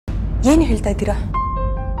ಏನು ಹೇಳ್ತಾ ಇದ್ದೀರಾ?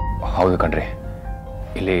 ಹೌದು ಕಣ್ರಿ,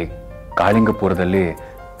 ಇಲ್ಲಿ ಕಾಳಿಂಗಪುರದಲ್ಲಿ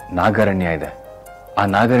ನಾಗಾರಣ್ಯ ಇದೆ. ಆ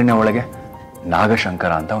ನಾಗಾರಣ್ಯ ಒಳಗೆ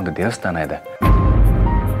ನಾಗಶಂಕರ ಅಂತ ಒಂದು ದೇವಸ್ಥಾನ ಇದೆ.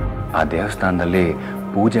 ಆ ದೇವಸ್ಥಾನದಲ್ಲಿ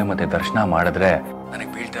ಪೂಜೆ ಮತ್ತು ದರ್ಶನ ಮಾಡಿದ್ರೆ ನನಗೆ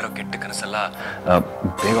ಬೀಳ್ತಾ ಇರೋ ಕೆಟ್ಟ ಕನಸೆಲ್ಲ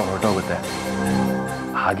ಬೇಗ ಹೊರಟೋಗುತ್ತೆ.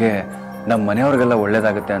 ಹಾಗೆ ನಮ್ಮ ಮನೆಯವ್ರಿಗೆಲ್ಲ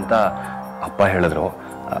ಒಳ್ಳೇದಾಗುತ್ತೆ ಅಂತ ಅಪ್ಪ ಹೇಳಿದ್ರು,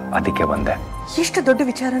 ಅದಕ್ಕೆ ಬಂದೆ. ಎಷ್ಟು ದೊಡ್ಡ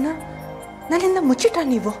ವಿಚಾರನ ನನ್ನಿಂದ ಮುಚ್ಚಿಟ್ಟ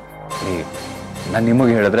ನೀವು? ನಾನು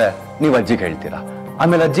ನಿಮಗೆ ಹೇಳಿದ್ರೆ ನೀವು ಅಜ್ಜಿಗೆ ಹೇಳ್ತೀರಾ,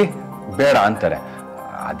 ಆಮೇಲೆ ಅಜ್ಜಿ ಬೇಡ ಅಂತಾರೆ.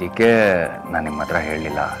 ಅದಕ್ಕೆ ನಾನು ನಿಮ್ಮ ಹತ್ರ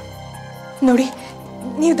ಹೇಳಲಿಲ್ಲ. ನೋಡಿ,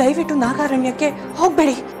 ನೀವು ದಯವಿಟ್ಟು ನಾಗಾರಣ್ಯಕ್ಕೆ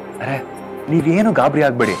ಹೋಗಬೇಡಿ. ಅರೆ, ನೀವೇನು ಗಾಬರಿ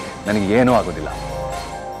ಆಗಬೇಡಿ, ನನಗೇನೂ ಆಗೋದಿಲ್ಲ.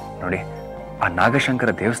 ನೋಡಿ, ಆ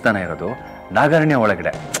ನಾಗಶಂಕರ ದೇವಸ್ಥಾನ ಇರೋದು ನಾಗಾರಣ್ಯ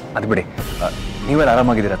ಒಳಗಡೆ. ಅದು ಬಿಡಿ, ನೀವೆಲ್ಲ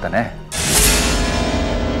ಆರಾಮಾಗಿದ್ದೀರ ತಾನೆ?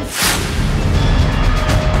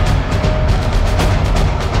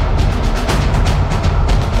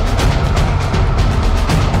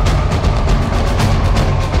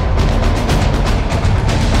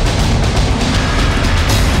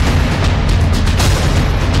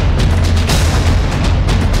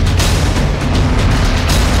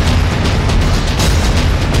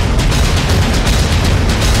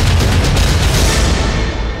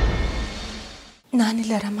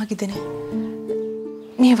 ನಾನಿಲ್ಲಿ ಆರಾಮಾಗಿದ್ದೇನೆ.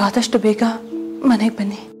 ನೀವಾದಷ್ಟು ಬೇಗ ಮನೆಗೆ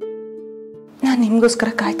ಬನ್ನಿ. ನಾನು ನಿಮಗೋಸ್ಕರ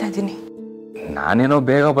ಕಾಯ್ತಾ ಇದ್ದೀನಿ. ನಾನೇನೋ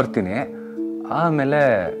ಬೇಗ ಬರ್ತೀನಿ, ಆಮೇಲೆ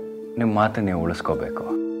ನಿಮ್ಮ ಮಾತು ನೀವು ಉಳಿಸ್ಕೋಬೇಕು.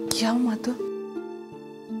 ಯಾವ ಮಾತು?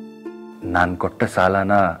 ನಾನು ಕೊಟ್ಟ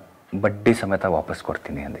ಸಾಲನ ಬಡ್ಡಿ ಸಮೇತ ವಾಪಸ್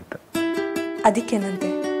ಕೊಡ್ತೀನಿ ಅಂದಿತ್ತು.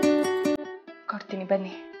 ಅದಕ್ಕೇನಂತೆ? ಕೊಡ್ತೀನಿ,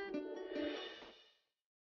 ಬನ್ನಿ.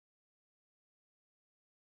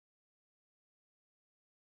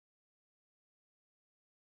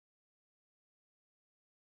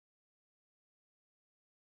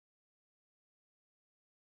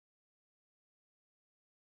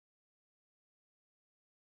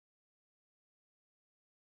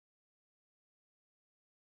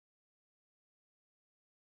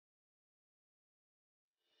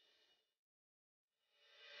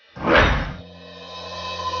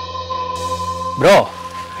 ಬ್ರೋ,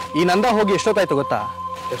 ಈ ನಂದ ಹೋಗಿ ಎಷ್ಟೊತ್ತಾಯ್ತು ಗೊತ್ತಾ?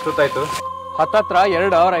 ಎಷ್ಟೊತ್ತಾಯ್ತು? ಹತ್ತತ್ರ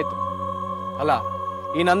 2 ಅವರ್ ಆಯ್ತು. ಅಲ್ಲ,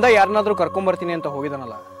 ಈ ನಂದ ಯಾರನ್ನಾದ್ರೂ ಕರ್ಕೊಂಬರ್ತೀನಿ ಅಂತ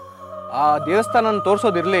ಹೋಗಿದಾನಲ್ಲ, ಆ ದೇವಸ್ಥಾನ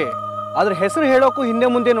ತೋರ್ಸೋದಿರ್ಲಿ, ಅದ್ರ ಹೆಸರು ಹೇಳೋಕ್ಕೂ ಹಿಂದೆ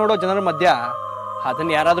ಮುಂದೆ ನೋಡೋ ಜನರ ಮಧ್ಯ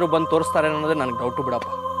ಅದನ್ನ ಯಾರಾದ್ರೂ ಬಂದು ತೋರಿಸ್ತಾರೆ ಅನ್ನೋದು ನನಗೆ ಡೌಟು ಬಿಡಪ್ಪ.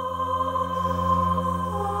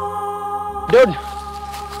 ಡೌಡ್,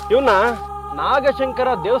 ಇವನ್ನ ನಾಗಶಂಕರ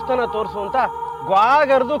ದೇವಸ್ಥಾನ ತೋರಿಸುವಂತ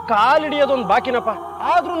ಗ್ವಾಗರ್ದು ಕಾಲಿಡಿಯೋದೊಂದು ಬಾಕಿನಪ್ಪ.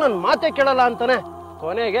 ಆದ್ರೂ ನನ್ನ ಮಾತೆ ಕೇಳಲ್ಲ ಅಂತಾನೆ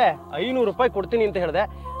ಕೊನೆಗೆ 500 ರೂಪಾಯಿ ಕೊಡ್ತೀನಿ ಅಂತ ಹೇಳಿದೆ.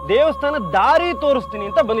 ದೇವಸ್ಥಾನ ದಾರಿ ತೋರಿಸ್ತೀನಿ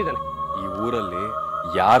ಅಂತ ಬಂದಿದ್ದಾನೆ. ಈ ಊರಲ್ಲಿ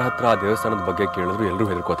ಯಾರ ಹತ್ರ ಆ ದೇವಸ್ಥಾನದ ಬಗ್ಗೆ ಕೇಳಿದ್ರು ಎಲ್ಲರೂ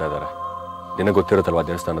ಹೆದರ್ಕೋತಾ ಇದ್ದಾರೆ. ನಿನಗೆ ಗೊತ್ತಿರುತ್ತಲ್ವಾ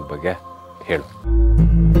ದೇವಸ್ಥಾನದ ಬಗ್ಗೆ? ಹೇಳು,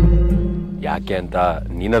 ಯಾಕೆ ಅಂತ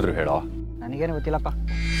ನೀನಾದ್ರೂ ಹೇಳೋ. ನನಗೇನು ಗೊತ್ತಿಲ್ಲಪ್ಪ.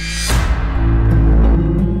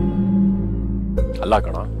 ಅಲ್ಲ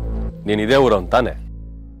ಕಣ, ನೀನ್ ಇದೇ ಊರು ಅಂತಾನೆ,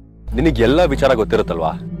 ನಿನಗೆಲ್ಲ ವಿಚಾರ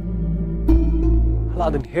ಗೊತ್ತಿರುತ್ತಲ್ವಾ? ಅಲ್ಲ,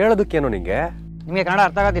 ಅದನ್ನ ಹೇಳೋದಕ್ಕೇನು ನಿಂಗೆ? ನಿಮಗೆ ಕನ್ನಡ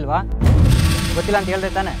ಅರ್ಥ ಆಗೋದಿಲ್ವಾ? ಗೊತ್ತಿಲ್ಲ ಅಂತ ಹೇಳ್ದೆ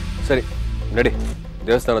ತಾನೆ? ಸರಿ ನಡಿ,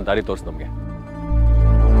 ದೇವಸ್ಥಾನದ ದಾರಿ ತೋರ್ಸು ನಮ್ಗೆ.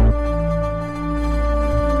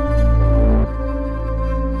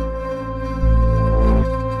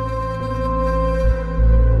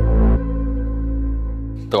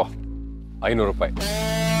 ತಗೋ 500 ರೂಪಾಯಿ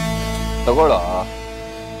ತಗೊಳ್ಳೋ.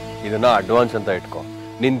 ಇದನ್ನ ಅಡ್ವಾನ್ಸ್ ಅಂತ ಇಟ್ಕೋ.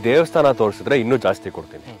 ನಿನ್ ದೇವಸ್ಥಾನ ತೋರಿಸಿದ್ರೆ ಇನ್ನೂ ಜಾಸ್ತಿ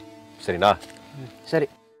ಕೊಡ್ತೀನಿ, ಸರಿನಾ? ಸರಿ.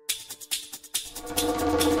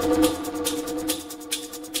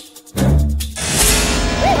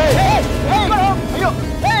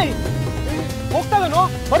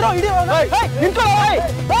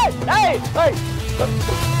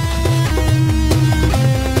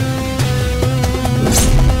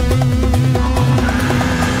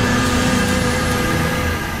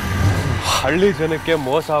 ಹಳ್ಳಿ ಜನಕ್ಕೆ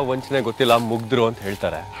ಮೋಸ ವಂಚನೆ ಗೊತ್ತಿಲ್ಲ, ಮುಗ್ದ್ರು ಅಂತ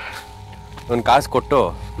ಹೇಳ್ತಾರೆ. ಒಂದು ಕಾಸು ಕೊಟ್ಟು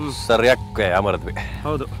ಸರಿಯಾಗಿ ಯಾಮರದ್ವಿ.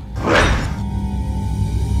 ಹೌದು.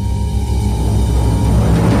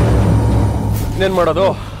 ಇನ್ನೇನ್ ಮಾಡೋದು,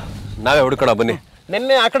 ನಾವೇ ಹುಡ್ಕೋಣ ಬನ್ನಿ.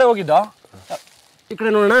 ನಿನ್ನೆ ಆ ಕಡೆ ಹೋಗಿದ್ದ, ಈ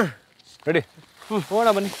ಕಡೆ ನೋಡೋಣ. ರೆಡಿ?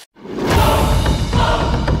 ಹೋಗೋಣ ಬನ್ನಿ.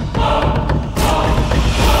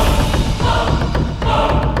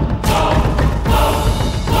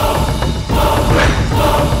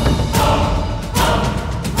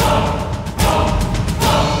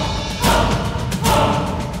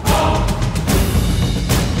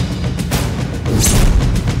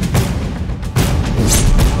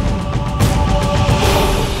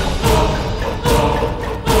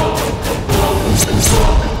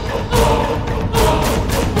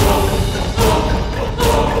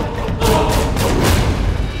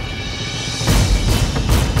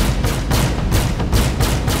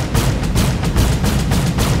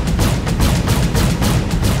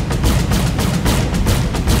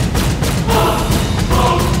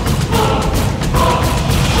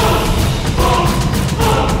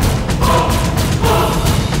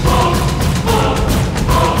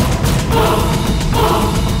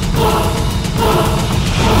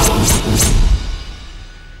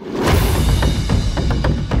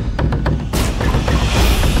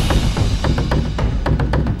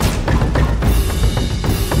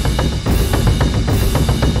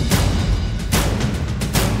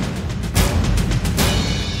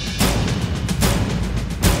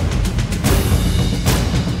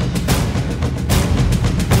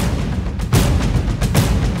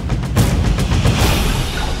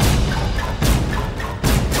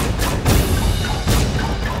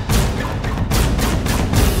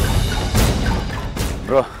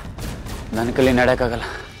 ನನ್ನ ಕೈಲಿ ನಡೆಯೋಕ್ಕಾಗಲ್ಲ.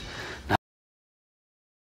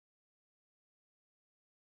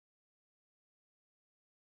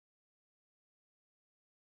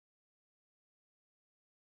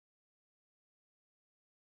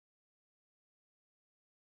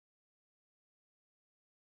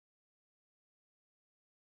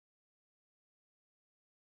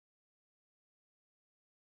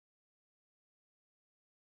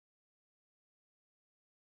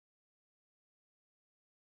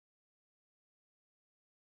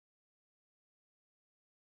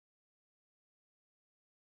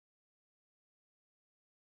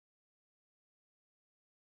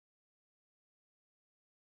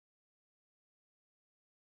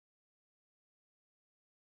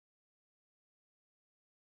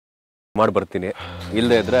 ಮಾಡಿ ಬರ್ತೀನಿ,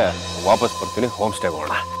 ಇಲ್ಲದೆ ಇದ್ರೆ ವಾಪಸ್ ಬರ್ತೀನಿ, ಹೋಮ್ ಸ್ಟೇ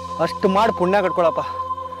ಹೋಗೋಣ. ಅಷ್ಟು ಮಾಡಿ ಪುಣ್ಯ ಕಟ್ಕೊಳಪ್ಪ.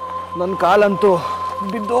 ನನ್ನ ಕಾಲಂತೂ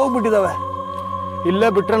ಬಿದ್ದೋಗ್ಬಿಟ್ಟಿದ್ದಾವೆ. ಇಲ್ಲೇ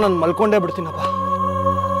ಬಿಟ್ರೆ ನಾನು ಮಲ್ಕೊಂಡೇ ಬಿಡ್ತೀನಪ್ಪ.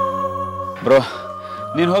 ಬ್ರೋ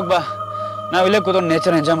ನೀನು ಹೋಗ್ಬಾ, ನಾವು ಇಲ್ಲೇ ಕೂತ್ಕೊಂಡು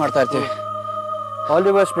ನೇಚರ್ ಎಂಜಾಯ್ ಮಾಡ್ತಾ ಇರ್ತೀವಿ. All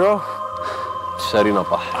the best bro.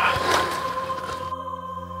 ಸರಿನಪ್ಪ.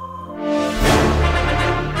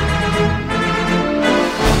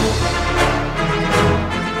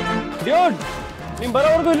 Dude, ನಿಮ್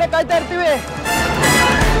ಬರೋವರೆಗೂ ಇಲ್ಲೇ ಕಾಯ್ತಾ ಇರ್ತೀವಿ.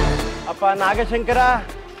 ಅಪ್ಪ ನಾಗಶಂಕರ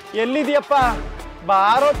ಎಲ್ಲಿದೆಯಪ್ಪ?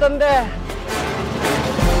 ಬಾರೋ ತಂದೆ.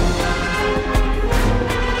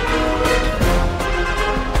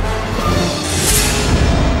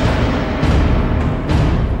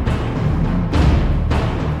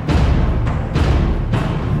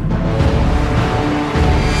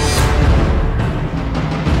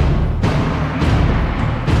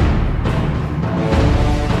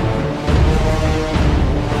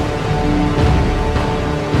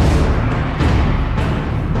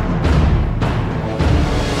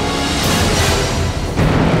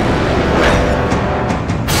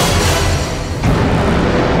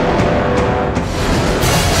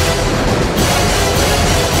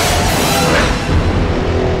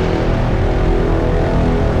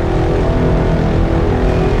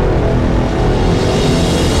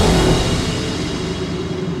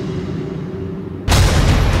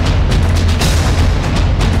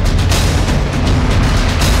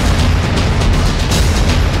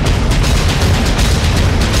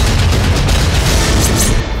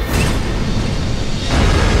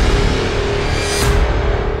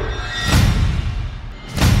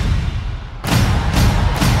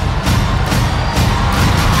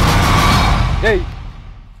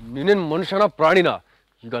 ನೀನೇನ್ ಮನುಷ್ಯನ ಪ್ರಾಣಿನ?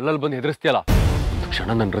 ಈಗ ಅಲ್ಲಲ್ಲಿ ಬಂದು ಹೆದರ್ಸ್ತಿಯಲ್ಲ, ಕ್ಷಣ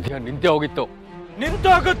ನನ್ನ ಹೃದಯ ನಿಂತೇ ಹೋಗಿತ್ತು.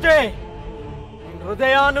 ನಿಂತೋಗುತ್ತೆ, ನಿನ್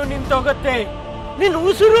ಹೃದಯನೂ ನಿಂತೋಗುತ್ತೆ, ನಿನ್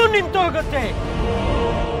ಉಸಿರು ನಿಂತೋಗುತ್ತೆ.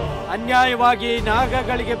 ಅನ್ಯಾಯವಾಗಿ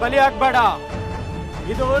ನಾಗಗಳಿಗೆ ಬಲಿ ಆಗ್ಬೇಡ.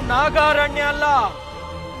 ಇದು ನಾಗಾರಣ್ಯ ಅಲ್ಲ,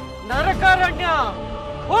 ನರಕಾರಣ್ಯ.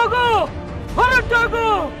 ಹೋಗು, ಹೊರಟೋಗು.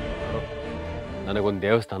 ನನಗೊಂದು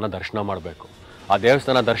ದೇವಸ್ಥಾನ ದರ್ಶನ ಮಾಡಬೇಕು. ಆ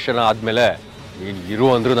ದೇವಸ್ಥಾನ ದರ್ಶನ ಆದ್ಮೇಲೆ ನೀನು ಇರು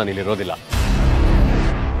ಅಂದ್ರೂ ನಾನು ಇಲ್ಲಿರೋದಿಲ್ಲ.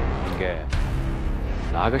 ನಿನಗೆ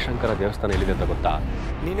ನಾಗಶಂಕರ ದೇವಸ್ಥಾನ ಎಲ್ಲಿದೆ ಅಂತ ಗೊತ್ತಾ?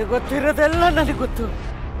 ನಿನಗೆ ಗೊತ್ತಿರೋದೆಲ್ಲ ನನಗೆ ಗೊತ್ತು,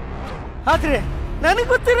 ಆದ್ರೆ ನನಗೆ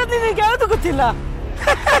ಗೊತ್ತಿರೋದು ನಿನಗೆ ಯಾವುದು ಗೊತ್ತಿಲ್ಲ.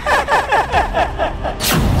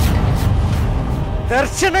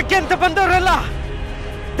 ದರ್ಶನಕ್ಕೆ ಅಂತ ಬಂದವರೆಲ್ಲ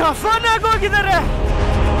ದಫನ್ ಆಗೋಗಿದ್ದಾರೆ.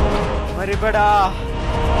 ಮರಿಬೇಡ,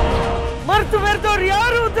 ಮರ್ತು ಮೆರೆದವ್ರು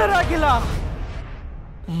ಯಾರು ಉದ್ಧಾರ ಆಗಿಲ್ಲ,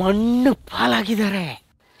 ಮಣ್ಣು ಪಾಲಾಗಿದ್ದಾರೆ.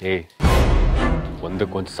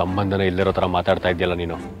 ಒಂದಕ್ಕೊಂದು ಸಂಬಂಧನ ಇಲ್ಲಿರೋ ತರ ಮಾತಾಡ್ತಾ ಇದೆಯಲ್ಲ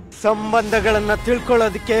ನೀನು. ಸಂಬಂಧಗಳನ್ನ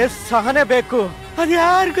ತಿಳ್ಕೊಳ್ಳೋದಕ್ಕೆ ಸಹನೆ ಬೇಕು, ಅದು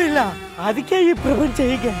ಯಾರಿಗೂ ಇಲ್ಲ. ಅದಕ್ಕೆ ಈ ಪ್ರಪಂಚ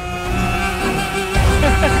ಹೀಗೆ.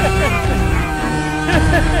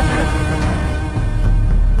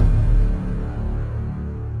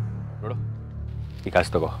 ನೋಡು, ಈ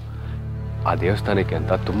ಕಾಸು ತಗೋ. ಆ ದೇವಸ್ಥಾನಕ್ಕೆ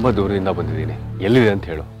ಅಂತ ತುಂಬಾ ದೂರದಿಂದ ಬಂದಿದ್ದೀನಿ. ಎಲ್ಲಿದೆ ಅಂತ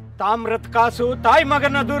ಹೇಳು. ತಾಮ್ರದ ಕಾಸು ತಾಯಿ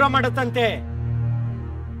ಮಗನ ದೂರ ಮಾಡತ್ತಂತೆ.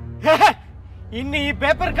 ಇನ್ನು ಈ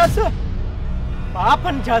ಪೇಪರ್ ಕಾಸು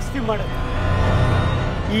ಪಾಪನ್ ಜಾಸ್ತಿ ಮಾಡುತ್ತೆ.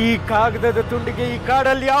 ಈ ಕಾಗದದ ತುಂಡಿಗೆ ಈ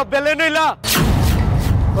ಕಾಡಲ್ಲಿ ಯಾವ ಬೆಲೆನೂ ಇಲ್ಲ.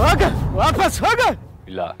 ಹೋಗ, ವಾಪಸ್ ಹೋಗ.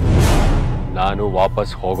 ಇಲ್ಲ, ನಾನು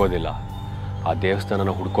ವಾಪಸ್ ಹೋಗೋದಿಲ್ಲ. ಆ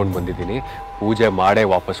ದೇವಸ್ಥಾನನ ಹುಡ್ಕೊಂಡು ಬಂದಿದ್ದೀನಿ, ಪೂಜೆ ಮಾಡೇ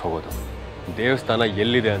ವಾಪಸ್ ಹೋಗೋದು. ದೇವಸ್ಥಾನ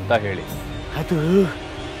ಎಲ್ಲಿದೆ ಅಂತ ಹೇಳಿ. ಅದು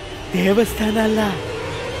ದೇವಸ್ಥಾನ ಅಲ್ಲ,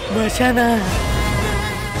 ಸ್ಮಶಾನ.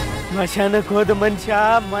 ಸ್ಮಶಾನಕ್ಕೆ ಹೋದ ಮನುಷ್ಯ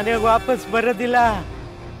ಮನೆಗೆ ವಾಪಸ್ ಬರೋದಿಲ್ಲ.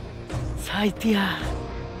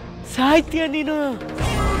 ಸಾಯ್ತೀಯ ನೀನು.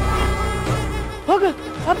 ಹೋಗ,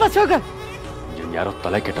 ವಾಪಸ್ ಹೋಗ. ಯಾರೋ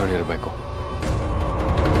ತಲೆ ಕೆಟ್ಟವನಿರ್ಬೇಕು.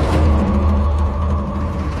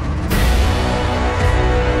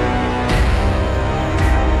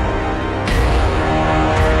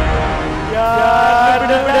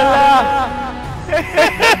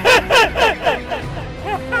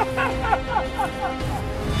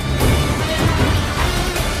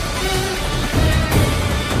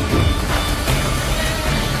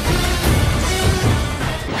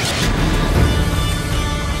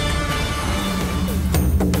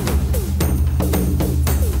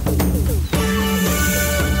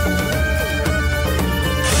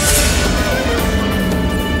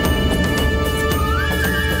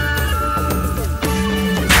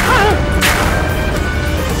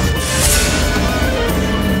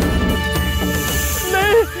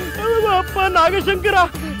 ನಾಗಶಂಕರ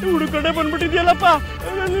ಹುಡುಕಡೆ ಬಂದ್ಬಿಟ್ಟಿದ್ಯಲ್ಲಪ್ಪ.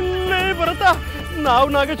 ಬರತ್ತಾ, ನಾವು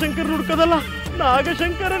ನಾಗಶಂಕರ್ ಹುಡ್ಕೋದಲ್ಲ,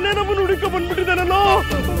 ನಾಗಶಂಕರನ್ನೇ ನಮ್ಮನ್ನು ಹುಡುಕ ಬಂದ್ಬಿಟ್ಟಿದ್ದಾನಲ್ಲೋ.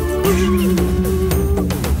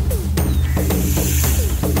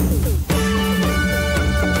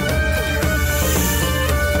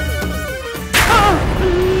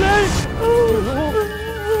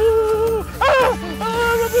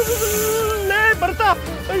 ಬರ್ತಾ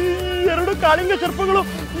ಎರಡು ಕಾಳಿಂಗ ಸರ್ಪಗಳು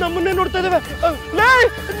ನಮ್ಮನ್ನೇ ನೋಡ್ತಾ ಇದಾವೆ.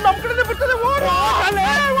 ನಮ್ಮ ಕಡೆ ಬರ್ತದೆ.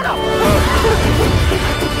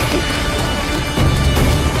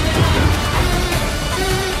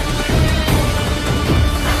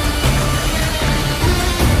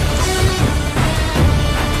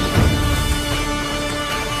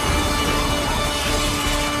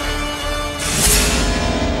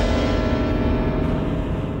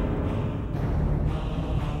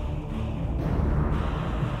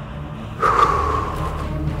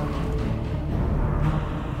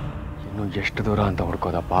 ಎಷ್ಟು ದೂರ ಅಂತ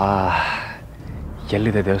ಹುಡ್ಕೋದಪ್ಪ?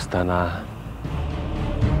 ಎಲ್ಲಿದೆ ದೇವಸ್ಥಾನ?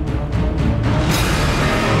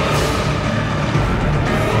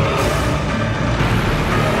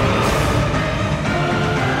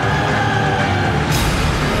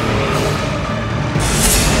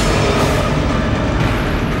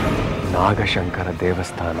 ನಾಗಶಂಕರ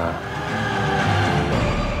ದೇವಸ್ಥಾನ.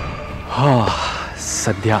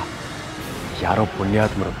 ಸದ್ಯ ಯಾರೋ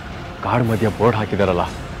ಪುಣ್ಯಾತ್ಮರು ಕಾಡು ಮಧ್ಯ ಬೋರ್ಡ್ ಹಾಕಿದಾರಲ್ಲ,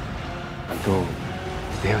 ಅಂತೂ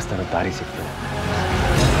ದೇವಸ್ಥಾನ ದಾರಿ ಸಿಗ್ತದೆ.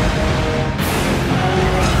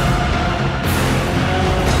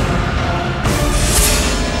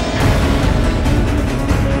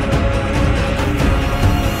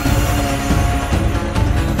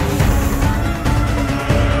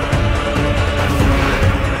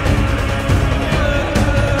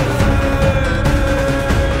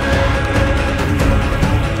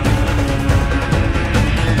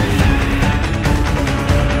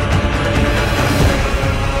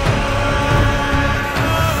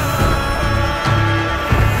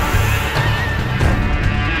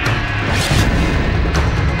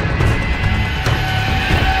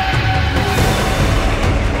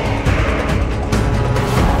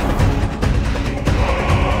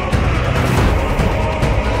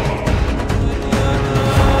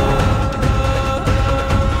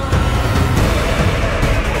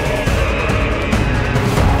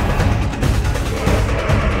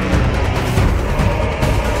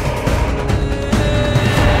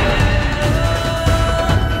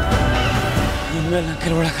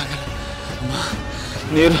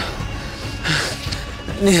 ನೀರು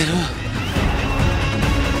ನೀರು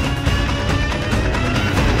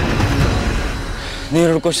ನೀರು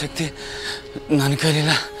ಹುಡ್ಕೋ ಶಕ್ತಿ ನನ್ನ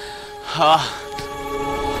ಕೈಲಿಲ್ಲ.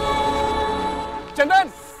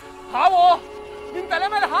 ಚಂದನ್, ಹಾವು ನಿನ್ ತಲೆ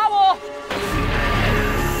ಮೇಲೆ ಹಾವು.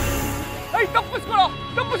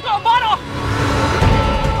 ತಪ್ಪಿಸ್ಕೊಳ್ಳೋ ಬಾರೋ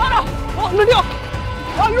ನಡಿಯೋ.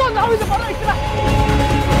 ಅಯ್ಯೋ ನಾವಿದೆ, ಬಾರೋ ಇಕ್ಕಿಲ್ಲ.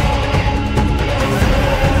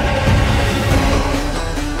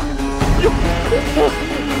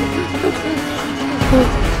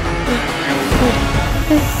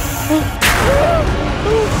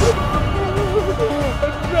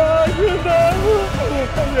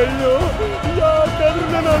 ಅಯ್ಯೋ, ಯಾಕಂದ್ರೆ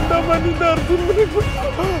ನಾನು ಅಂಡಮಾನಿಂದ ಅರ್ಜುನ್ ಮನೆಗೆ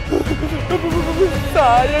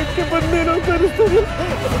ಸಾಯಕ್ಕೆ ಬಂದೇನೋ ತರಿಸ್ತದೆ.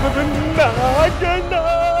 ನಾಗಣ್ಣ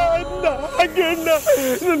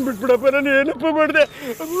ನನ್ ಬಿಟ್ಬಿಡಪ್ಪ, ನಾನು ಏನಪ್ಪ ಮಾಡಿದೆ?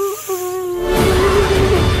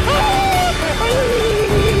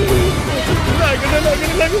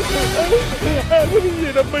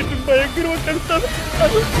 ಏನಪ್ಪ ಇಷ್ಟು ಭಯಂಕರವಾಗಿ ಕಾಣಿಸ್ತಾನೆ.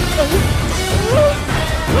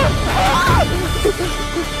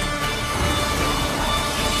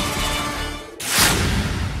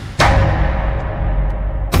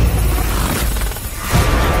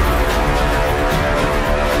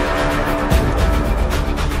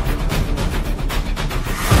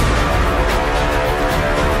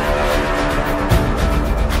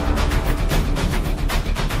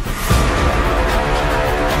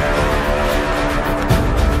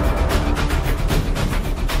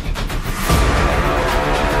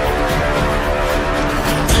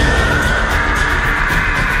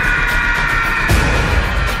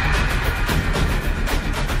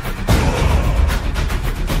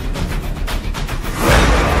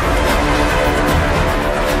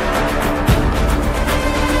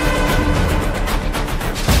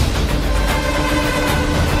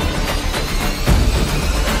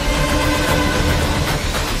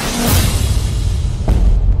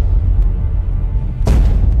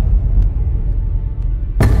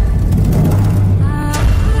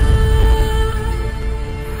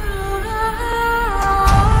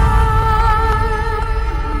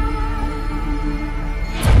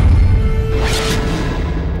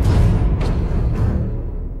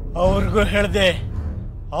 ಅವ್ರಿಗೂ ಹೇಳ್ದೆ,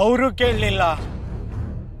 ಅವರು ಕೇಳಲಿಲ್ಲ,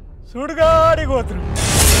 ಸುಡ್ಗಾಡಿಗೆ ಹೋದ್ರು.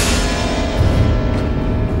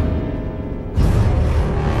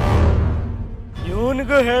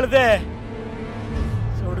 ಇವನಿಗೂ ಹೇಳ್ದೆ,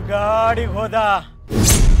 ಸುಡ್ಗಾಡಿಗೆ ಹೋದ.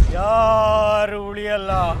 ಯಾರು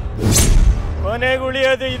ಉಳಿಯಲ್ಲ, ಕೊನೆಗೆ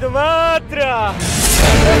ಉಳಿಯೋದು ಇದು ಮಾತ್ರ.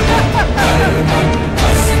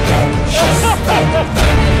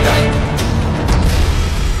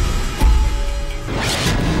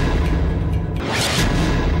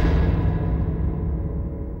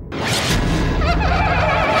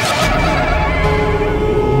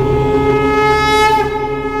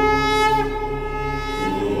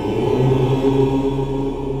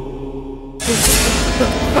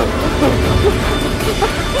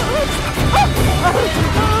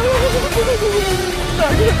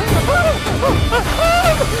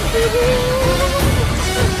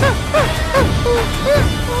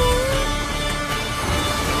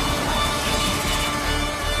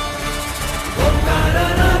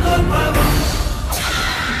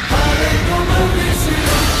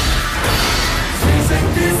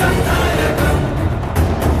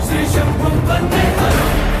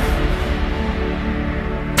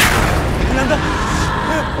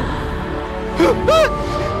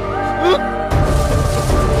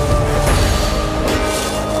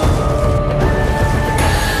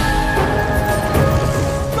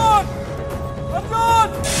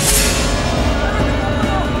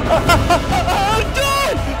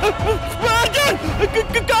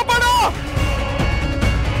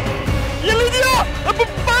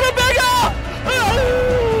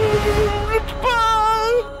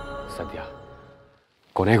 ಸದ್ಯ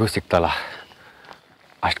ಕೊನೆಗೂ ಸಿಕ್ತಲ್ಲ,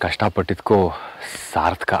 ಅಷ್ಟು ಕಷ್ಟಪಟ್ಟಿದ್ಕೂ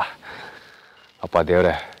ಸಾರ್ಥಕ. ಅಪ್ಪ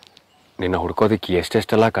ದೇವ್ರೆ, ನಿನ್ನ ಹುಡ್ಕೋದಕ್ಕೆ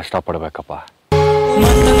ಎಷ್ಟೆಷ್ಟೆಲ್ಲ ಕಷ್ಟಪಡ್ಬೇಕಪ್ಪ.